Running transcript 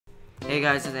Hey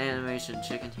guys, it's Animation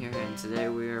Chicken here, and today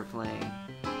we are playing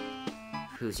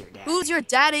Who's Your Daddy? Who's your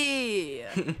daddy?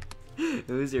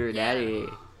 Who's Your Daddy?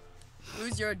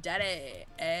 Who's your daddy?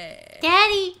 Hey.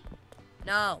 Daddy!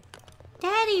 No.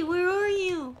 Daddy, where are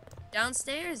you?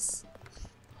 Downstairs.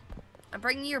 I'm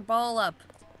bringing your ball up.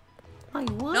 My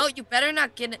what? No, you better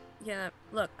not get it. Yeah,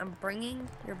 look, I'm bringing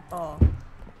your ball.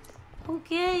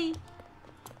 Okay.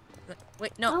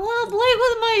 Wait, I no. want to play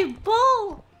with my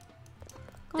ball.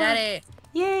 Come on. Daddy.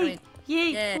 Yay. I mean,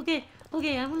 Yay. yeah. Okay.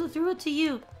 Okay, I'm going to throw it to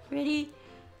you. Ready?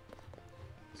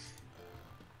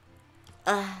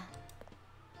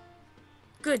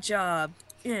 Good job.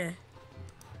 Yeah.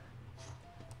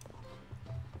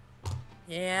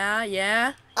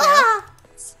 Yeah. Ah!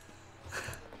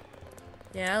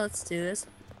 Yeah, let's do this.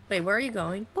 Wait, where are you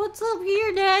going? What's up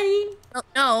here, Daddy? Oh,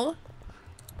 no.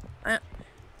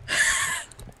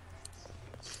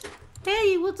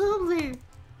 Daddy, what's up there?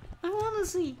 I want to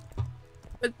see.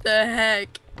 What the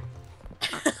heck?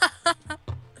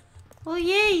 Oh,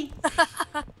 yay.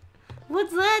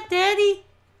 What's that, Daddy?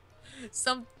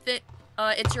 Something.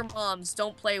 It's your mom's.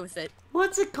 Don't play with it.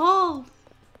 What's it called?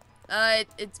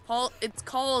 It's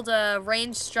called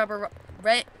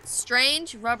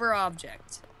strange rubber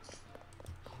object.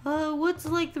 What's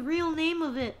like the real name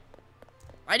of it?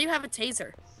 Why do you have a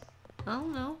taser? I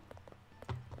don't know.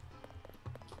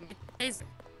 Taser.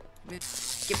 Give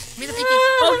me the pinky.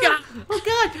 Oh god! Oh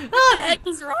God! What the Ah! heck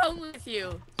is wrong with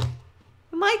you?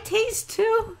 My taste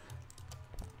too.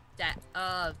 That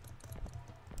I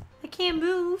can't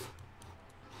move.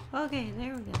 Okay,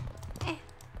 there we go. Eh.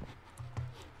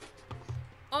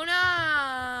 Oh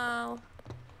no!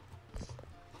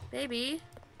 Baby.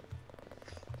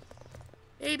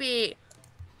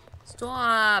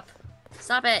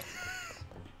 Stop it.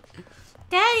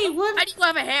 Daddy, what? Why do you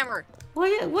have a hammer?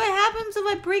 What happens if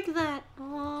I break that? Give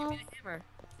Oh, me the hammer.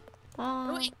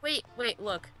 oh. Wait,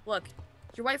 look.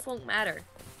 Your wife won't matter.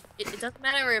 It doesn't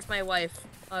matter if my wife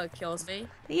kills me.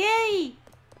 Yay!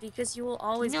 Because you will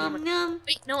always Num be my... num.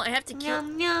 Wait, no, I have to kill...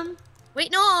 Num num.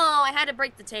 Wait, no! I had to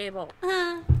break the table.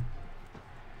 Uh,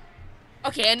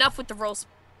 Okay, enough with the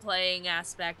role-playing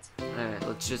aspect. Alright,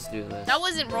 let's just do this. That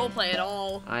wasn't roleplay at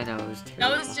all. I know, it was That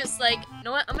terrible. was just like, you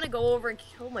know what? I'm gonna go over and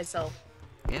kill myself.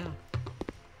 Yeah.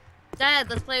 Dad,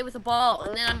 let's play with a ball,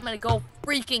 and then I'm gonna go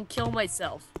freaking kill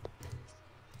myself.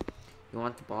 You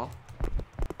want the ball?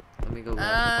 Let me go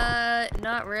grab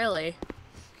Not really.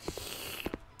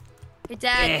 Hey,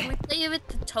 Dad, Eh. can we play with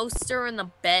the toaster and the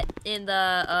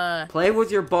the ball. Play with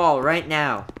your ball right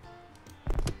now.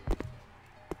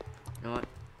 You know what?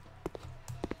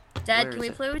 Dad, Where can is we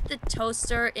it? play with the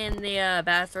toaster in the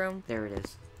bathroom? There it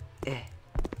is.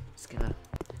 Just gonna...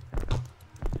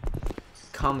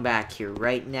 Come back here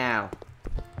right now.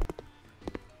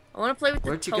 I want to play with the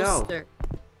Where'd you go? toaster.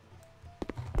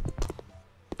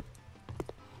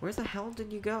 Where the hell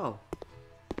did you go?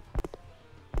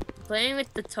 Playing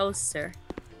with the toaster.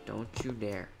 Don't you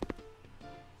dare.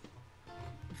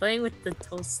 Playing with the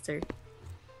toaster.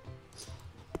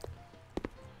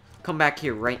 Come back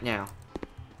here right now.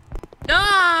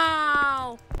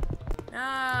 No!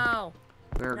 No!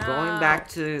 We're No. going back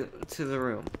to the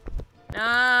room.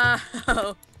 No!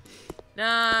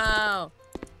 No!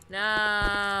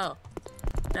 No!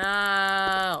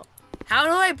 No! How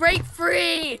do I break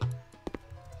free?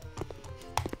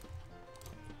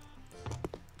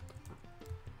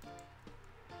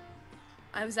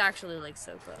 I was actually like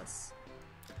so close.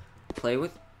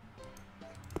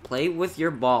 Play with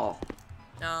your ball.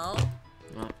 No.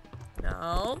 No.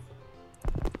 No.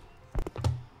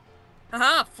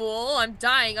 Haha, fool! I'm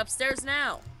dying upstairs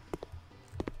now.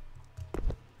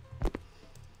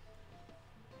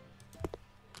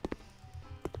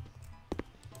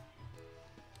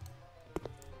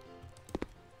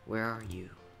 Where are you?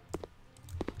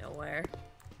 Nowhere.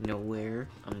 Nowhere.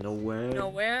 I'm nowhere.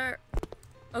 Nowhere.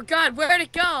 Oh god, where'd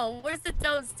it go? Where's the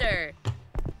toaster?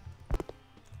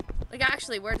 Like,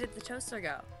 actually, where did the toaster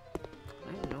go?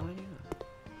 I have no idea.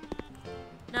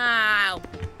 No.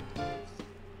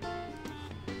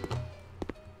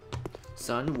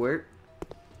 Son, where?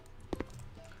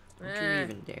 Don't you Eh.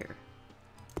 even dare.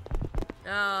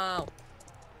 No.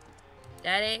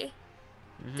 Daddy?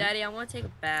 Mhm. Daddy, I want to take a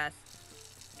bath.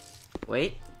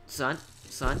 Wait, son,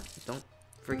 don't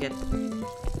forget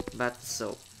about the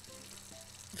soap.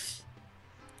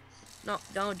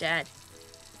 No, Dad.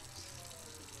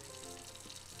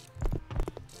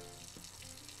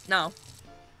 No.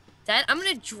 Dad, I'm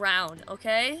gonna drown,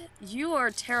 okay? You are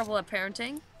terrible at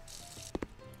parenting.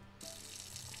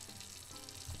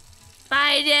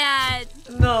 Bye, Dad!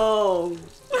 No.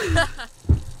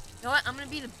 You know what? I'm gonna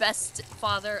be the best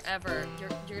father ever.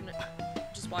 You're gonna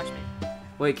just watch me.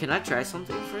 Wait, can I try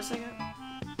something for a second?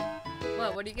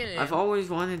 What are you gonna do? I've always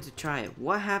wanted to try it.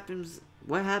 What happens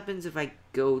if I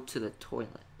go to the toilet?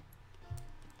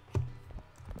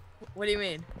 What do you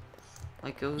mean?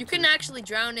 Like go You can actually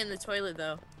drown in the toilet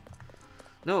though.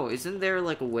 No, isn't there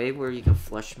like a way where you can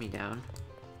flush me down?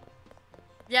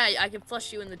 Yeah, I can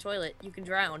flush you in the toilet. You can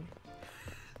drown.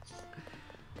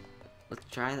 Let's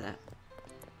try that.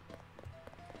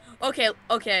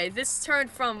 Okay, this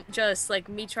turned from just like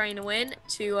me trying to win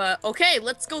to okay,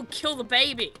 let's go kill the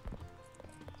baby.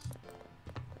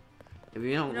 If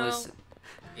you don't listen,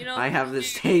 You know, I have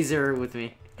this taser with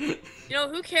me. You know,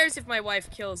 who cares if my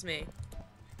wife kills me?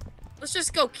 Let's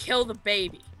just go kill the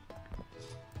baby.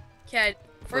 Okay,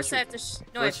 first I have to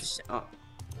no, I have to oh.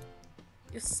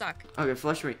 You suck. Okay,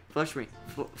 flush me. Flush me.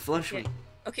 Flush me.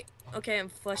 Okay, I'm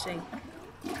flushing.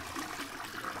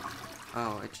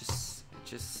 Oh, it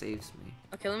just saves me.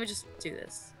 Okay, let me just do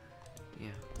this.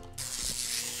 Yeah.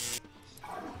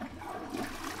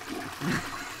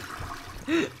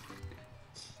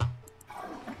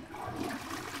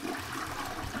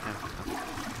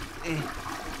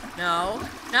 No.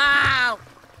 No!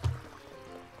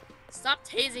 Stop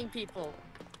tasing people.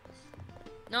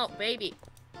 No, baby.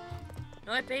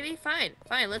 No, what, baby? Fine.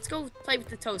 Fine, let's go play with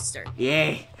the toaster.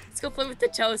 Yay! Let's go play with the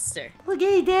toaster.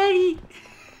 Okay, Daddy!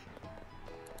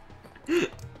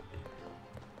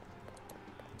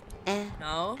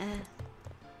 No. Come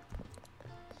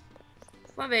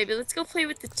on, baby. Let's go play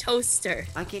with the toaster.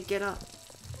 I can't get up.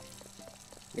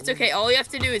 It's okay. All you have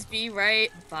to do is be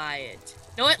right by it.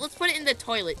 You know what? Let's put it in the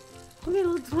toilet. Okay,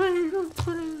 let's put it in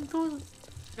the toilet.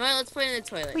 You know what? Let's put it in the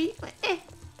toilet. Wait,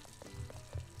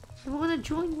 I want to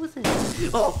join with it.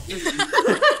 Oh!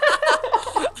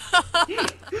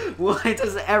 Why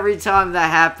does every time that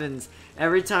happens,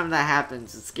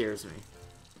 it scares me.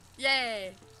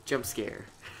 Yay. Jump scare.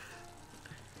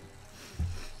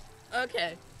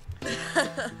 Okay.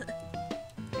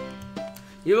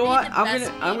 You know Be what? the I'm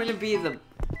best gonna be the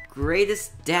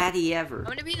greatest daddy ever. I'm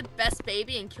gonna be the best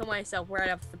baby and kill myself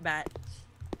right off the bat.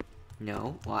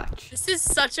 No, watch. This is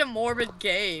such a morbid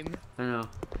game. I know.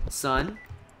 Son.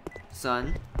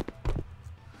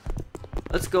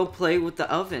 Let's go play with the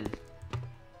oven.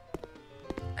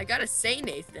 I gotta say,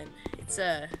 Nathan, it's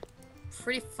a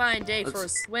pretty fine day for a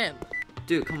swim.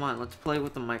 Dude, come on, let's play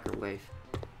with the microwave.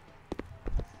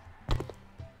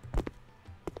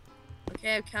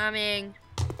 Okay, I'm coming.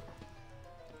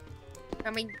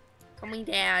 Coming,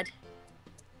 Dad.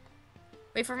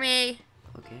 Wait for me.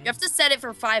 Okay. You have to set it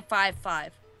for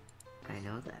 555. I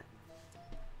know that.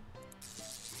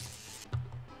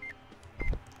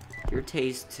 Your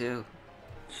taste too.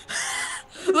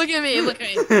 Look at me, look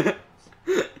at me.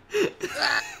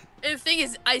 And the thing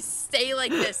is, I stay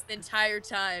like this the entire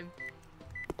time.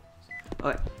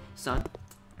 Alright, son,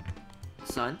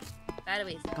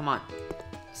 Batteries. come on.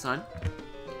 Son,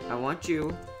 I want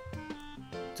you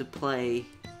to play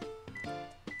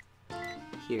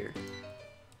here.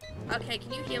 Okay,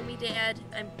 can you heal me, Dad?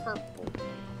 I'm purple.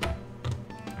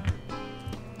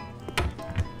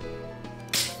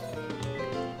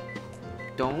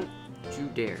 Don't you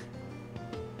dare.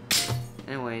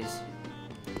 Anyways.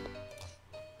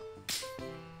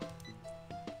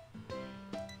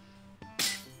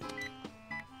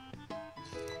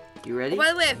 You ready? Oh,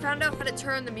 by the way, I found out how to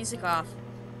turn the music off.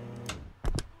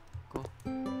 Cool.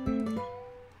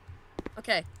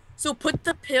 Okay, so put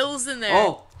the pills in there.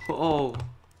 Oh.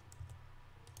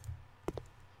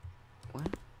 What?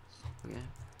 Okay.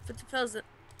 Put the pills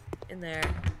in there.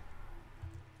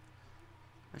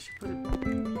 I should put it.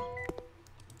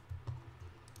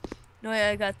 No, yeah,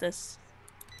 I got this.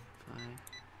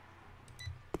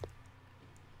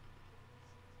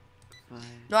 5.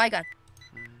 No, I got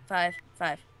 5.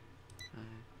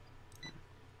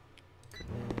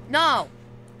 No!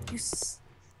 You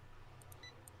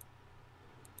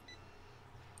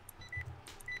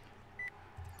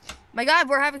My god,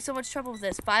 we're having so much trouble with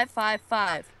this. 5.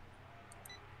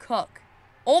 Cook.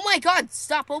 Oh my god,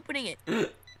 stop opening it.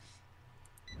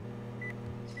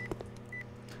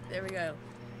 There we go.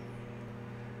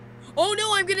 Oh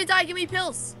no, I'm gonna die. Give me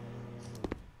pills.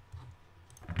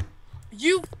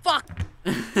 You fuck.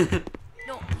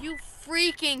 No, you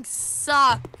freaking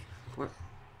suck. Where?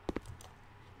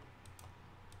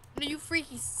 No, you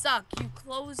freaking suck. You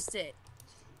closed it.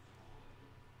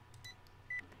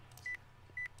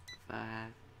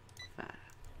 5.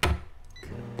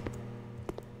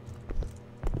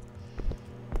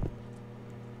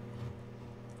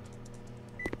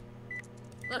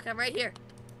 Look, I'm right here.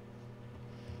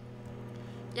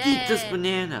 Eat this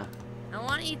banana. I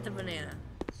want to eat the banana.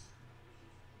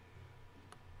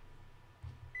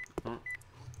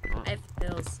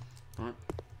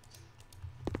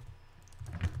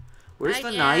 Where's Hi,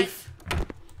 the Dad. knife?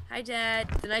 Hi, Dad.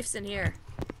 The knife's in here.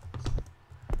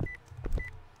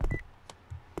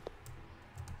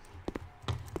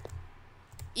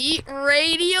 Eat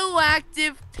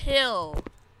radioactive pill.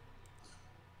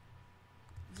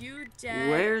 You, Dad.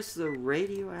 Where's the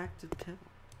radioactive pill?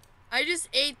 I just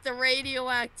ate the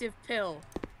radioactive pill.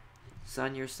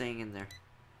 Son, you're staying in there.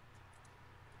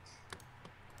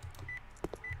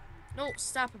 No,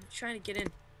 stop. I'm trying to get in.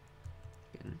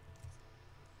 Get in.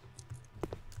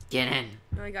 Get in.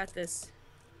 No, I got this.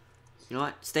 You know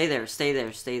what? Stay there. Stay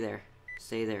there. Stay there.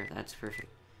 Stay there. That's perfect.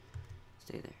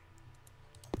 Stay there.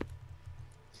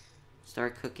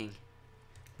 Start cooking.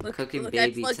 Look, Cooking look,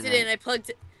 baby I plugged tonight. it in. I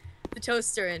plugged the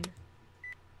toaster in.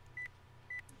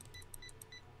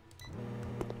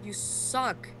 You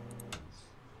suck.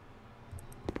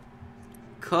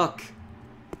 Cook.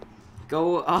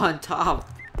 Go on top.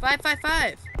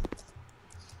 555.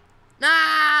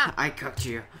 Nah! I cooked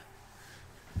you.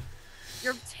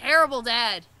 You're terrible,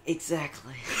 Dad.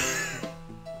 Exactly.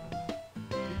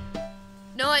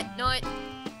 Know it, know it.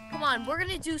 Come on, we're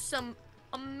gonna do some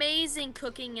amazing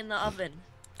cooking in the oven.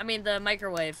 I mean, the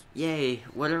microwave. Yay.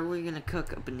 What are we gonna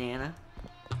cook? A banana?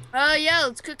 Yeah,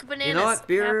 let's cook bananas. You know what?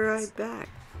 Be right back.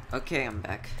 Okay, I'm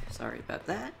back. Sorry about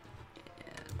that.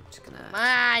 Yeah, I'm just gonna... Come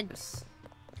on. This.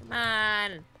 Come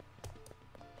on.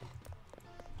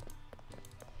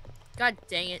 God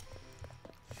dang it.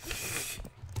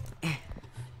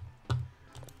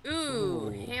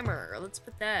 Ooh, hammer. Let's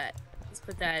put that. Let's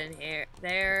put that in here.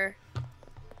 There.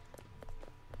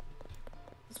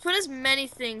 Let's put as many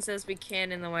things as we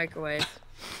can in the microwave.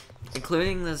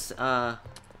 Including this, gun?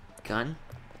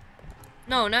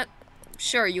 No, not...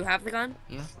 Sure, you have the gun?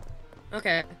 Yeah.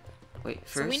 Okay. Wait,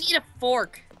 first... So we need a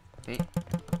fork. Wait.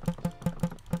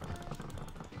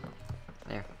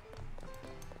 There.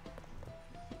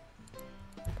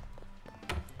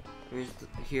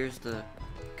 Here's the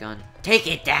gun. Take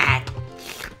it, Dad!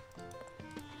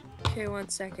 Okay, 1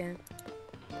 second.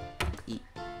 Eat.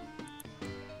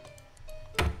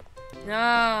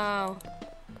 No.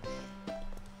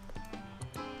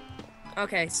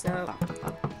 Okay, so...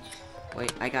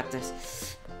 Wait, I got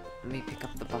this. Let me pick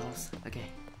up the balls. Okay,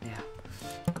 yeah.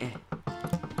 Oh,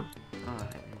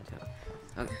 I didn't do it.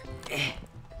 Okay.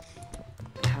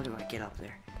 How do I get up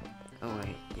there? Oh,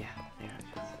 wait, yeah, there I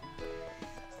go.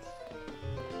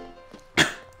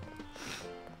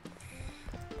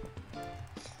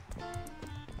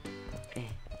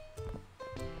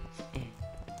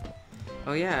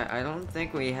 Oh yeah, I don't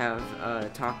think we have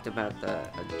talked about the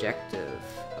objective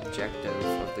of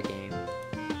the game.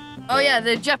 Oh yeah,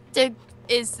 the objective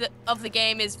of the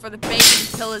game is for the baby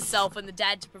to kill itself and the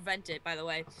dad to prevent it, by the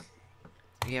way.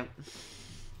 Yep.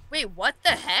 Wait, what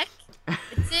the heck?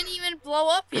 It didn't even blow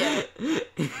up yet.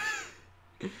 It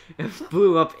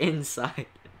blew up inside.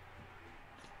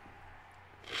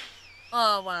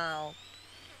 Oh, wow.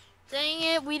 Dang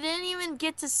it, we didn't even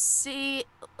get to see,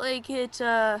 like, it,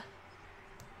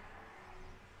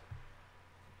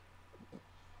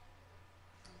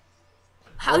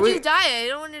 How'd you die? I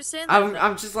don't understand that.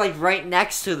 I'm just like right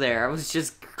next to there. I was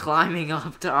just climbing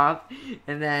up top,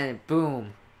 and then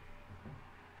boom.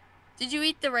 Did you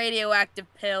eat the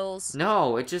radioactive pills?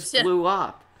 No, it just blew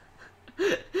up.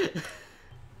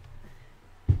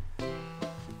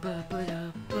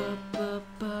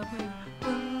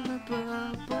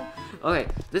 Okay,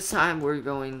 this time we're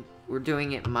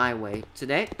doing it my way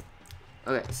today.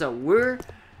 Okay, so we're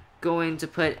going to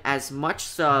put as much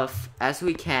stuff as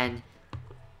we can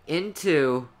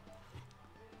into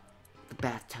the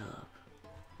bathtub.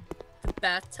 The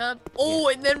bathtub? Oh,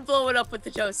 yeah. And then blow it up with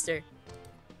the toaster.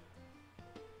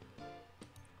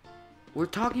 We're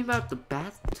talking about the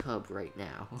bathtub right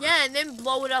now. Yeah, and then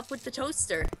blow it up with the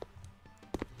toaster.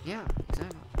 Yeah,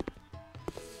 exactly.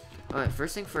 Alright,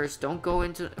 first thing first, don't go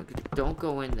in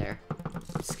there.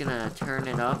 Just gonna turn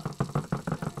it up.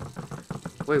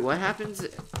 Wait, what happens?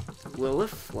 Will it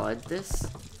flood this?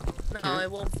 No,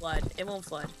 it won't flood. It won't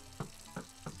flood.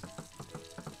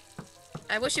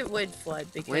 I wish it would flood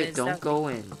because... Wait, don't go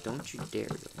in. Don't you dare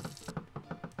go in.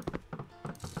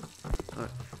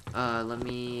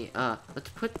 Let's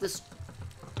put this...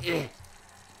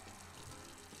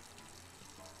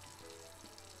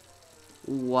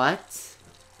 What?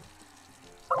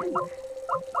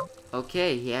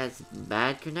 Okay, he has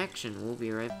bad connection. We'll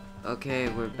be right... Okay,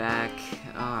 we're back.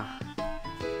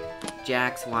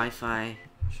 Jack's Wi-Fi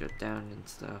shut down and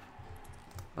stuff.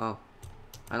 Oh,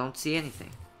 I don't see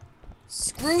anything.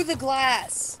 Screw the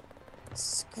glass.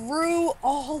 Screw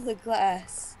all the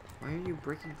glass. Why are you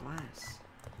breaking glass?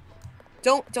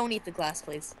 Don't eat the glass,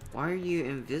 please. Why are you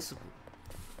invisible?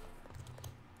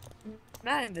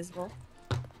 not invisible.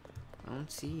 I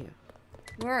don't see you.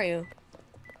 Where are you?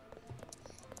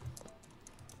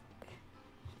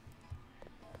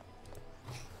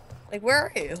 Like, where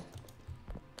are you?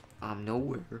 I'm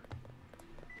nowhere.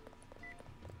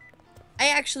 I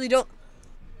actually don't.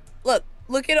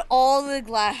 Look at all the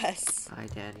glass. Hi,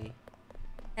 Daddy.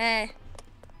 Eh.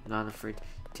 Not afraid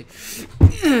to.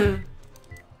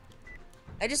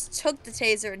 I just took the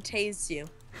taser and tased you.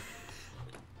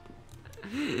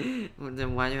 Well,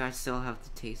 then why do I still have the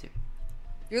taser?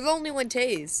 You're the only one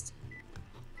tased.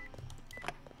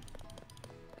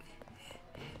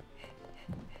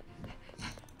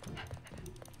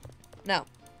 No.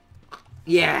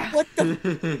 Yeah. What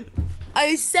the?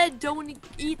 I said don't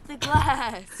eat the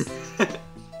glass.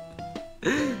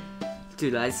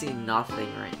 Dude, I see nothing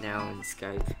right now in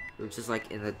Skype. We're just like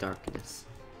in the darkness.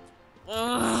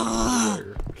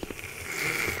 Ugh.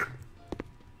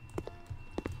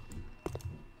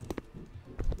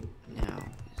 Now,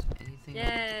 is anything?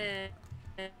 Yeah.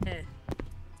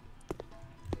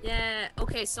 Yeah.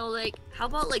 Okay, so like, how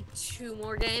about like 2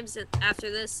 more games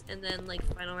after this, and then like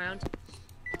final round?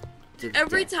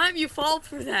 Every time you fall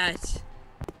for that.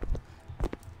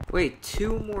 Wait,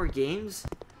 2 more games?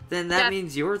 Then that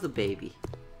means you're the baby.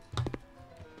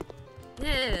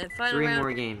 Yeah, final 3 round.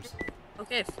 more games.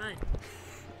 Okay, fine.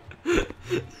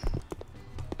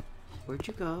 Where'd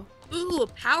you go? Ooh, a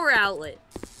power outlet.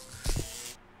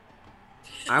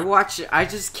 I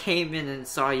just came in and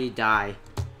saw you die.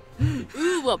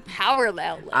 Ooh, a power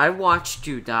outlet. I watched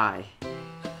you die.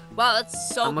 Wow,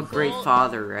 that's so I'm a cool. great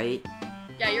father, right?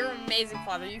 Yeah, you're an amazing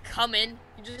father. You come in,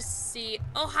 you just see,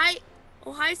 oh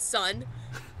hi, son.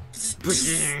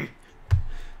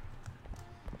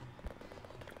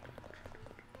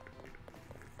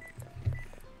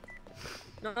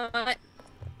 No,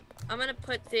 I'm gonna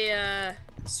put the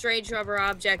strange rubber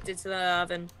object into the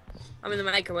oven. I'm in the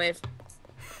microwave.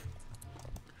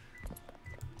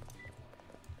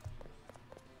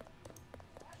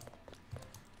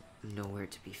 Nowhere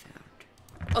to be found.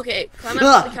 Okay, climb up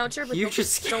on the counter, but You don't,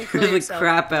 just don't scared kill the yourself.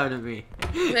 crap out of me.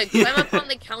 Okay, climb up on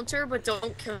the counter, but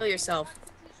don't kill yourself.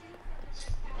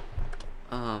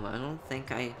 I don't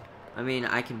think I mean,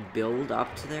 I can build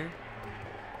up to there.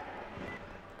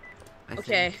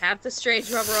 Okay, have the strange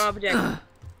rubber object.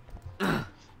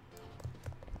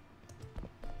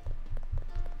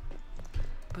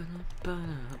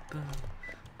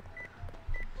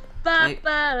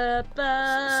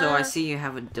 So I see you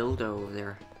have a dildo over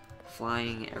there,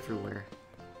 flying everywhere.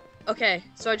 Okay,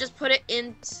 so I just put it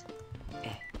in.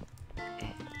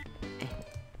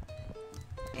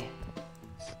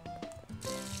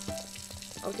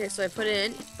 Okay, so I put it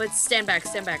in, but stand back,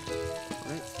 stand back.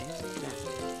 What? Stand back.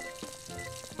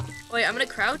 Wait, I'm gonna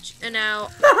crouch and now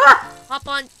hop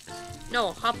on.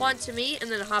 No, hop on to me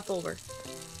and then hop over.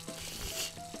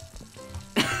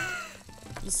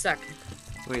 You suck.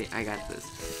 Wait, I got this.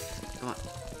 Come on.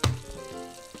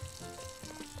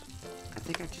 I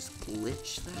think I just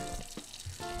glitched that.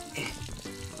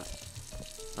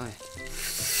 Okay.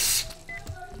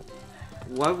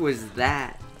 What was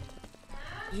that?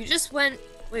 You just went.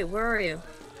 Wait, where are you?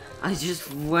 I just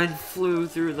flew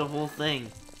through the whole thing.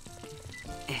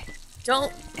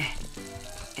 Don't.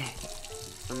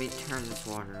 Let me turn this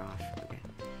water off. Okay.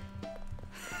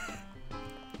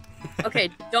 Okay,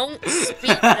 don't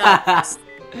speed up.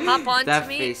 Hop on That to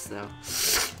me. face though.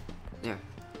 There.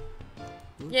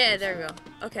 Yeah, there we go.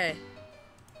 Okay.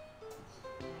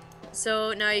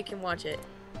 So now you can watch it.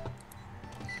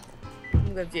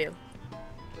 Good view.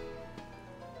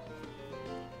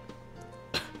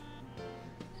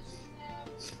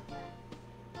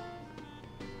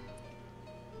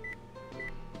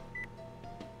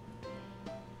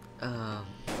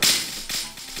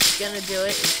 Gonna do it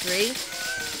in 3,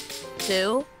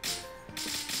 2,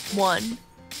 1.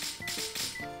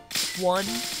 1.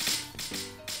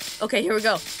 Okay, here we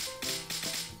go. What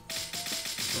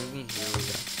do you mean here we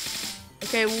go?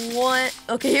 Okay, 1.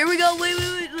 Okay, here we go. Wait,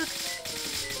 look.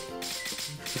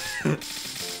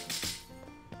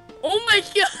 Oh my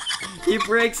god! He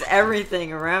breaks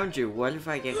everything around you. What if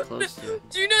I get close to it?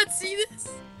 Do you not see this?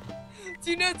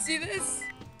 Do you not see this?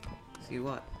 See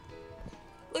what?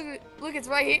 Look, it's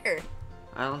right here.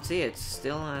 I don't see it. It's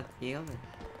still at the oven.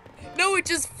 No, it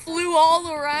just flew all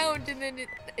around and then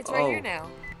it's right here now.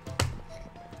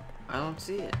 I don't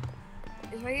see it.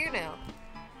 It's right here now.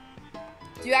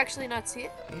 Do you actually not see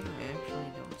it? Yeah, I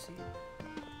actually don't see it.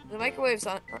 The microwave's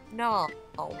on. No.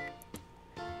 Oh.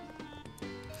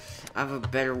 I have a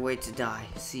better way to die.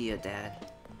 See ya,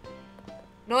 Dad. You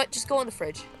know what? Just go in the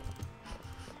fridge.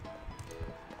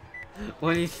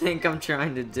 What do you think I'm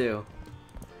trying to do?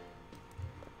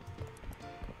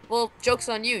 Well, joke's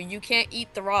on you. You can't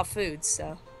eat the raw foods,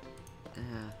 so.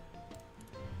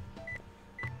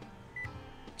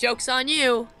 Joke's on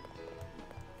you.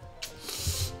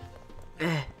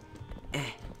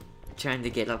 Trying to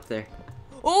get up there.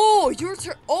 Oh, your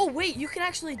turn. Oh, wait, you can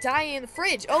actually die in the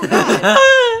fridge. Oh,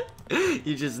 God.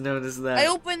 You just noticed that. I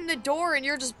opened the door and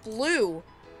you're just blue.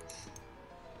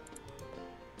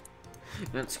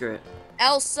 No, screw it.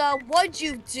 Elsa, what'd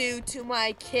you do to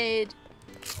my kid?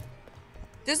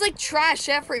 There's like trash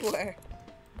everywhere.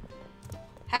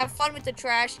 Have fun with the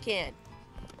trash can.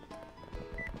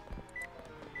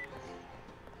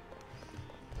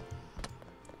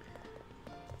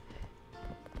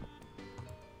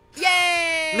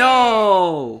 Yay!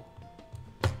 No!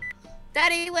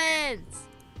 Daddy wins!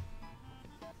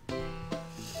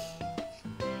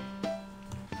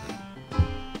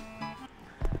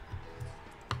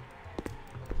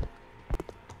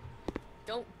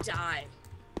 Don't die.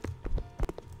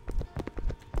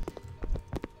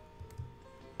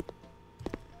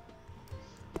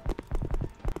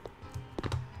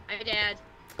 Hi, Dad.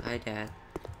 Hi,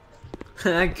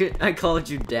 Dad. I called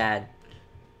you Dad.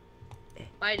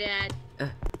 Bye, Dad.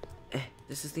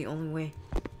 This is the only way.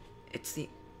 It's the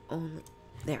only...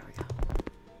 There we go.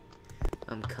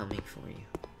 I'm coming for you.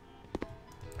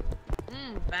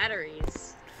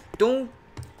 Batteries. Don't...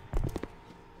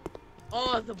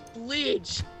 Oh, the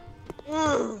bleach.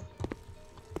 Mm.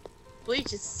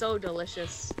 Bleach is so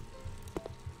delicious.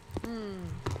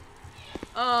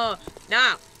 Oh,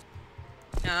 no.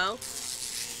 No.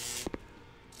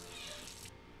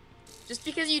 Just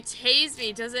because you tased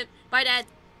me doesn't... Bye, Dad.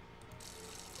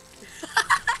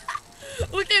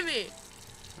 Look at me.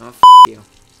 Oh, f*** you.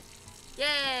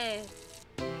 Yay.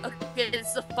 Okay,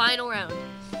 it's the final round.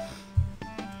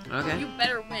 Okay. You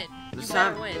better win. This You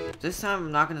better time, win. This time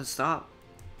I'm not gonna stop.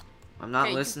 I'm not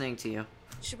Okay, listening to you. You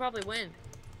should probably win.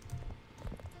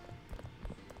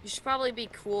 You should probably be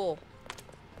cool.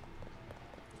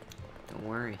 Don't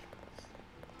worry.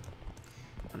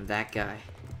 I'm that guy.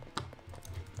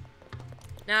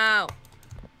 No.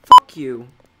 F*** you.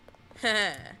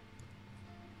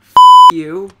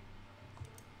 You.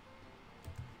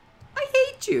 I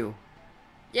hate you.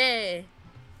 Yay.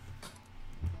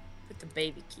 Put the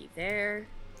baby key there.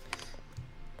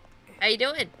 How you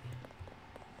doing?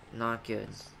 Not good.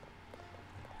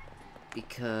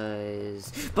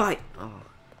 Because... Bye! Oh.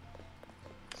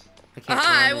 I can't Aha,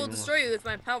 run I will anymore. destroy you with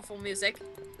my powerful music.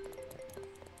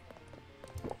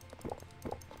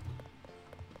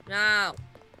 Now.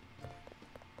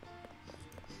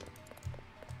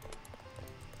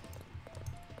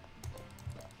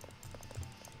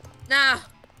 Now.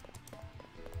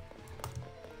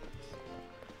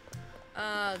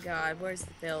 Oh god, where's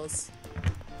the pills?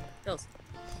 Pills.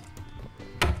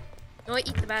 No, I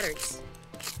eat the batteries.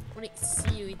 I want to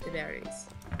see you eat the batteries.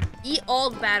 Eat all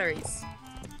the batteries.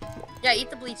 Yeah, eat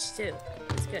the bleach too.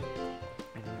 It's good.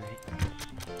 I know, right?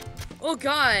 Oh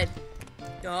god.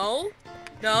 No.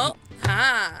 No.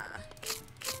 Ha.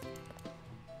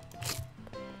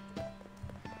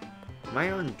 Am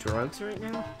I on drugs right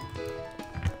now?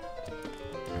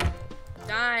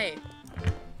 Die.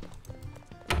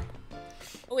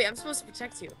 Oh wait, I'm supposed to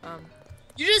protect you.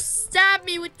 You just stabbed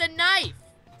me with the knife.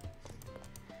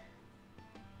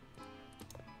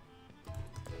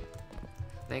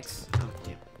 Thanks. Oh,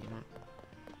 damn. You know what?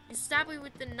 You stabbed me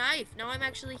with the knife. Now I'm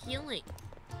actually healing.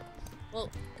 Well,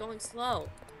 going slow.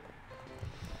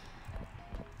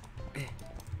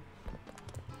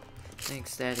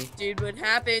 Thanks, Daddy. Dude, what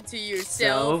happened to your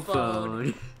cell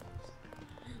phone?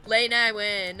 Late night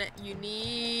when you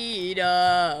need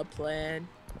a plan.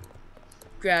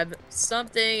 Grab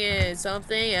something and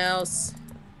something else.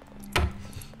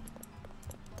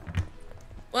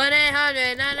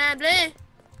 1-800-999.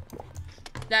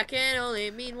 That can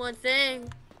only mean one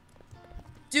thing.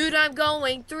 Dude, I'm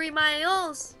going 3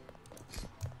 miles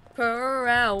per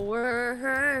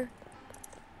hour.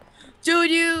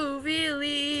 Dude, you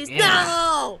really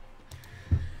know.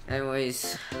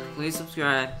 Anyways, please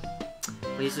subscribe.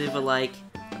 Please leave a like.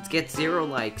 Let's get 0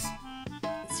 likes.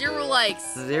 0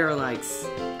 likes. 0 likes.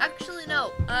 Actually,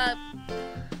 no.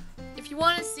 If you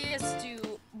want to see us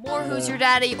do more Who's Your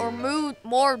Daddy or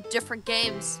more different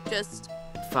games, just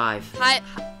 5.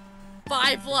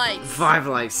 5 likes. 5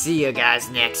 likes. See you guys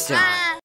next time. Bye.